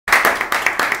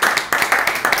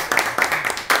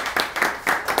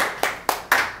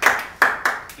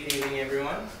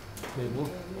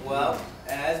Well,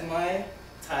 as my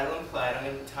title implied, I'm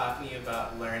going to be talking to you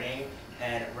about learning,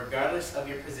 and regardless of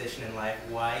your position in life,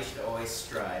 why you should always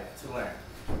strive to learn.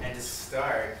 And to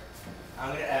start,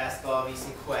 I'm going to ask all of you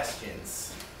some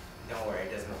questions. Don't worry,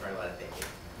 it doesn't require a lot of thinking.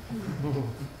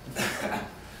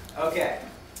 Okay,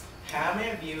 how many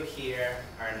of you here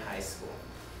are in high school?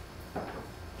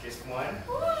 Just one?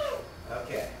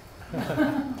 Okay,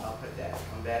 I'll put that.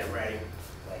 I'm bad at writing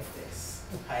like this.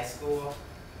 High school,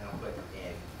 and I'll put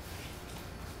in.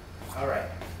 All right,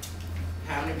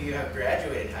 how many of you have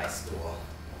graduated high school?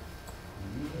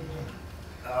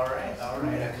 All right,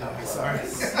 a couple, sorry.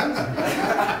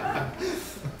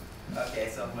 Okay,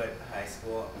 so I'll put high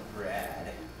school grad.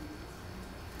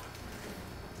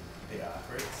 A bit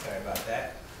awkward, sorry about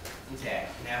that. Okay,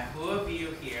 now who of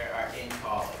you here are in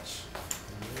college?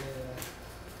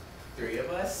 Three of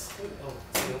us? Oh,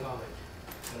 two in college.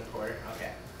 2 1/4,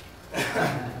 okay.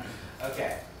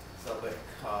 Okay, so I'll put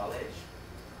college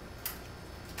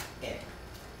in.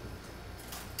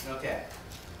 Okay,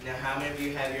 now how many of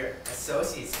you have your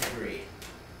associate's degree?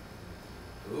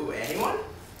 Ooh, anyone?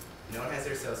 No one has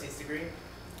their associate's degree?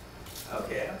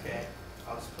 Okay, okay.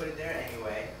 I'll just put it there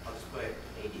anyway. I'll just put AD.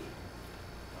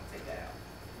 I'll take that out.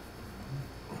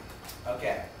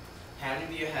 Okay, how many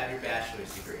of you have your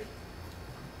bachelor's degree?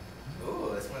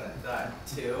 Ooh, that's more than I thought.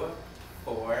 2,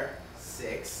 4,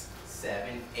 6,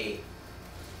 7, 8.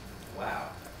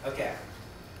 Wow. Okay.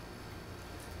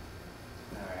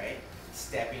 All right.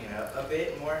 Stepping it up a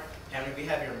bit more. How many of you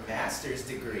have your master's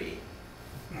degree?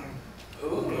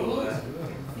 Ooh,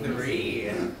 3.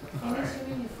 All right.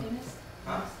 You finished?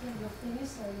 Huh? You're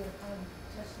finished or you're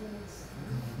just finished?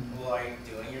 Well, are you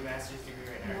doing your master's degree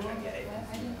right now? Or trying to get it?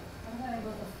 I'm not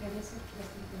able to finish it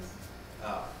just because.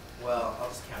 Oh, well, I'll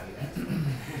just count you guys.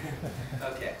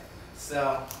 Okay,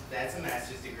 so that's a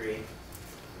master's degree.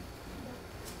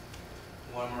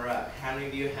 One more up. How many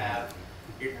of you have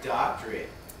your doctorate?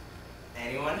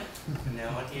 Anyone?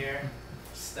 No one here?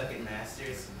 Stuck in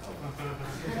masters? Oh.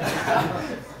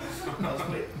 I'll just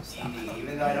put GD,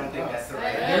 even though I don't think that's the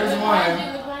right There's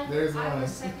one. There's I one.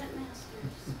 was second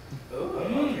master's. Ooh,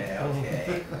 okay,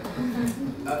 okay.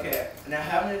 Okay, now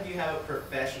how many of you have a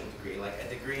professional degree, like a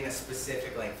degree in a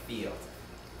specific field?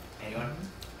 Anyone?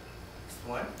 Just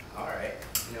one? Alright.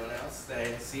 No one else that I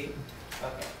didn't see?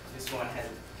 Okay, this one has a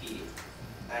P.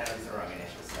 I know these are wrong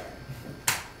initials, sorry.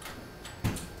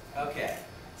 Okay,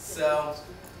 so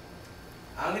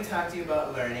I'm going to talk to you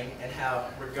about learning and how,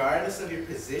 regardless of your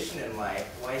position in life,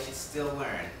 why you should still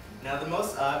learn. Now, the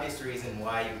most obvious reason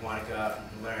why you want to go out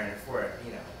and learn for,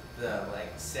 the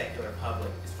secular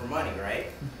public is for money, right?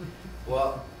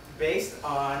 Well, based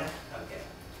on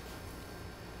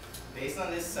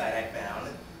this site I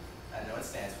found, I know what it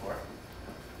stands for.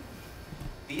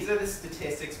 These are the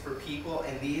statistics for people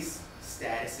in these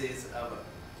statuses of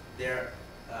their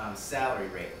salary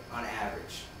rate on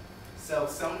average. So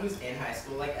someone who's in high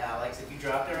school, like Alex, if you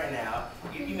dropped it right now,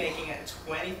 you'd be making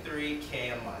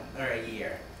 $23K a month, or a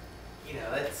year.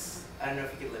 That's, I don't know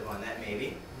if you could live on that,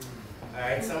 maybe. All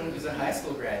right, someone who's a high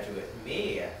school graduate,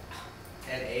 me,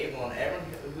 and Abel, and everyone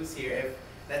who's here, if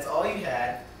that's all you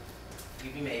had,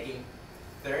 you'd be making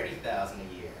 $30,000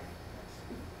 a year.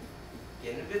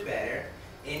 Getting a bit better.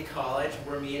 In college,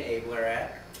 where me and Abel are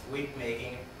at, we'd be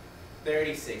making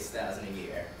 $36,000 a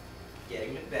year.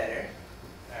 Getting a bit better.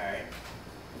 All right.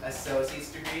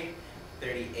 Associate's degree,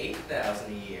 $38,000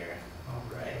 a year. All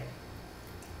right.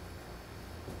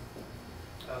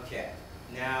 Okay.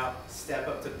 Now step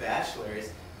up to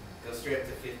bachelor's, go straight up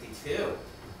to 52.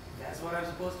 That's what I'm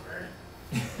supposed to earn.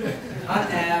 On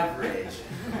average.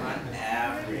 On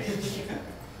average.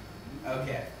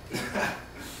 Okay.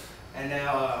 And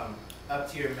now up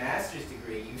to your master's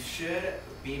degree, you should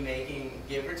be making,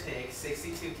 give or take,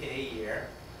 $62K a year.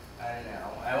 I don't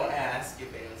know. I won't ask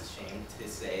if anyone's ashamed to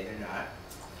say they're not.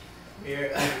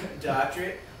 Your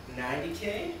doctorate,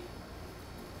 $90K.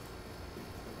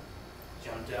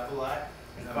 Jumped up a lot.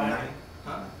 And finally,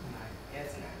 huh? 9. Yeah,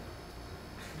 it's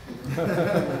 9.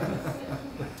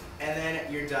 And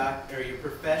then your your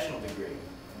professional degree,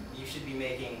 you should be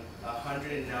making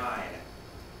 $109,000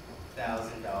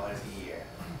 a year.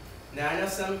 Now I know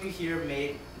some of you here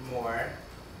made more.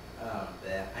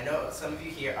 I know some of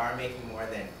you here are making more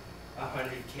than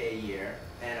 $100K a year,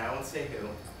 and I won't say who,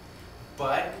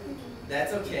 but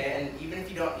that's okay. And even if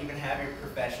you don't even have your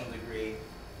professional degree,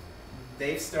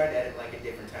 they've started at it a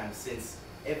different time. Since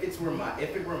if it were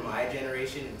my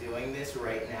generation doing this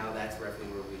right now, that's roughly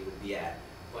where we would be at.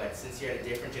 But since you're at a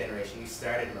different generation, you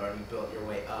started low and you built your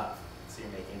way up, so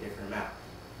you're making a different amount.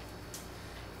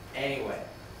 Anyway,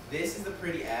 this is the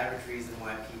pretty average reason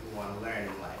why people want to learn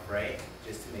in life, right?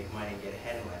 Just to make money and get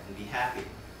ahead in life and be happy.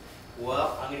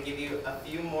 Well, I'm going to give you a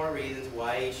few more reasons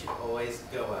why you should always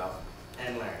go out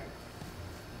and learn.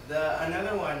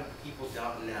 Another one people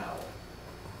don't know,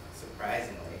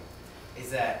 surprisingly,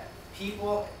 is that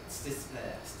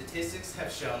statistics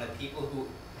have shown that people who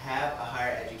have a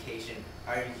higher education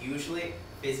are usually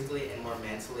physically and more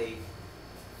mentally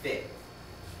fit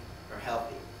or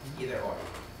healthy, either or.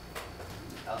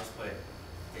 I'll just put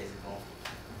physical,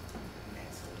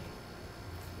 mentally,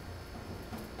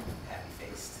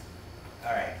 happy-faced.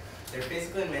 All right, they're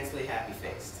physically and mentally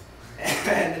happy-faced.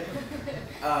 And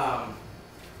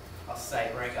I'll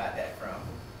cite where I got that from.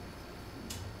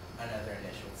 Another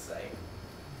initial site.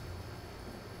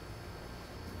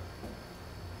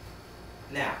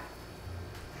 Now,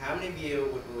 how many of you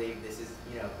would believe this is,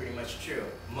 pretty much true?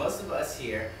 Most of us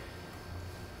here,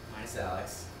 minus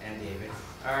Alex and David,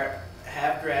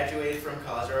 have graduated from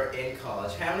college or are in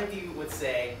college. How many of you would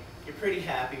say you're pretty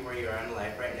happy where you are in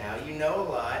life right now? You know a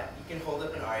lot. You can hold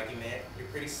up an argument. You're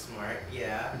pretty smart.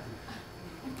 Yeah.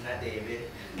 Not David.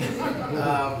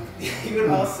 You would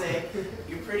all say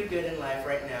you're pretty good in life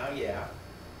right now. Yeah.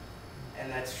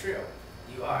 And that's true.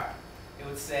 You are. It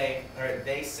would say, or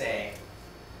they say,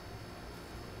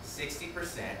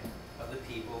 60% of the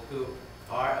people who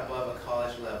are above a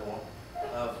college level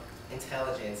of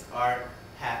intelligence are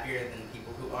happier than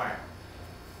people who aren't.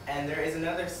 And there is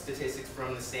another statistics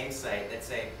from the same site that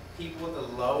say people with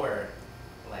a lower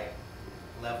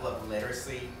level of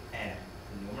literacy and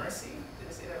numeracy, did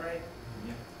I say that right?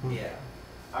 Yeah.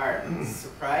 Are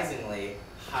surprisingly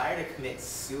higher to commit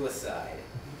suicide.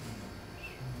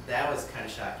 That was kind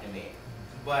of shocking to me.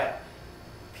 But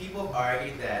people have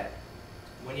argued that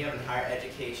when you have a higher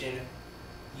education,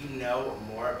 you know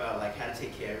more about how to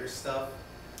take care of yourself,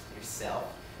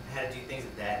 and how to do things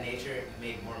of that nature. You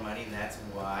make more money, and that's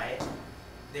why.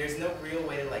 There's no real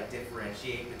way to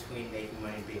differentiate between making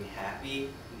money and being happy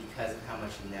because of how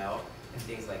much you know and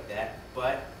things like that.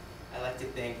 But I like to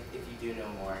think if you do know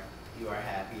more, you are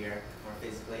happier, more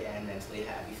physically and mentally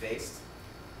happy-faced.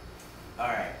 All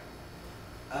right.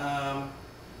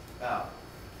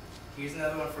 Here's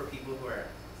another one for people who are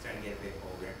starting to get a bit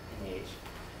older in age,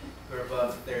 who are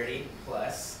above 30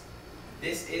 plus.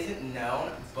 This isn't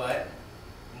known, but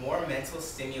more mental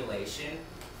stimulation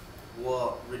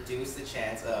will reduce the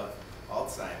chance of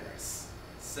Alzheimer's.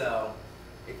 So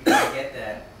if you can get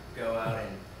that, go out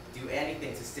and do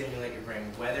anything to stimulate your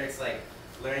brain, whether it's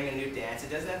learning a new dance. It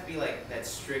doesn't have to be that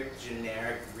strict,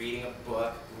 generic, reading a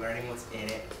book, learning what's in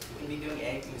it. You can be doing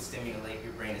anything to stimulate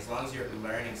your brain as long as you're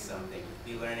learning something. You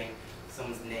could be learning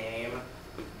someone's name,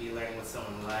 you could be learning what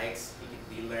someone likes, you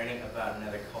could be learning about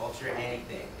another culture,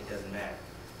 anything. It doesn't matter.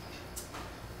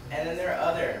 And then there are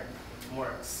other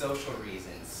more social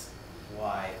reasons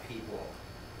why people,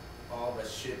 all of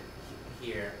us should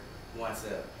here, want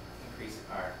to increase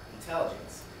our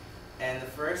intelligence. And the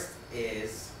first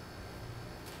is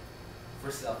for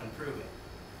self-improvement.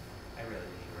 I really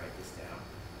need to write this down.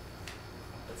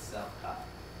 I'll put self-up.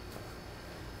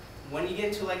 When you get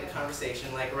into a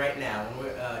conversation like right now, when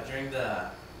we're during the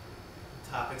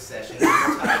topic session, we were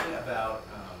talking about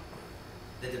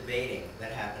the debating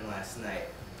that happened last night.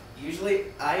 I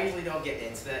usually don't get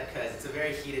into that because it's a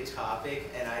very heated topic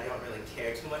and I don't really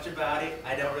care too much about it.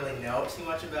 I don't really know too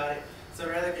much about it, so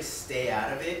I'd rather just stay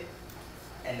out of it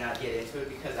and not get into it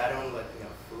because I don't look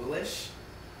foolish.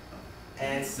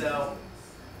 And so,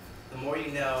 the more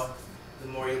you know, the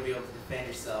more you'll be able to defend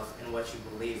yourself in what you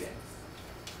believe in.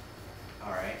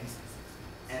 Alright?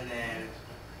 And then,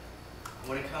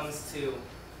 when it comes to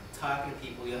talking to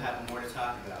people, you'll have more to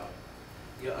talk about.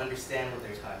 You'll understand what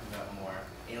they're talking about more.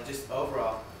 And you'll just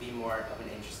overall be more of an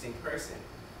interesting person.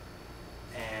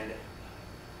 And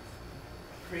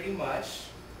pretty much,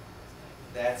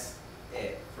 that's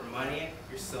it. For money,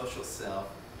 your social self,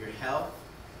 your health,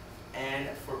 and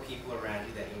for people around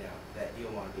you that that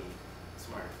you'll want to be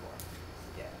smarter for.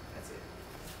 Yeah, that's it.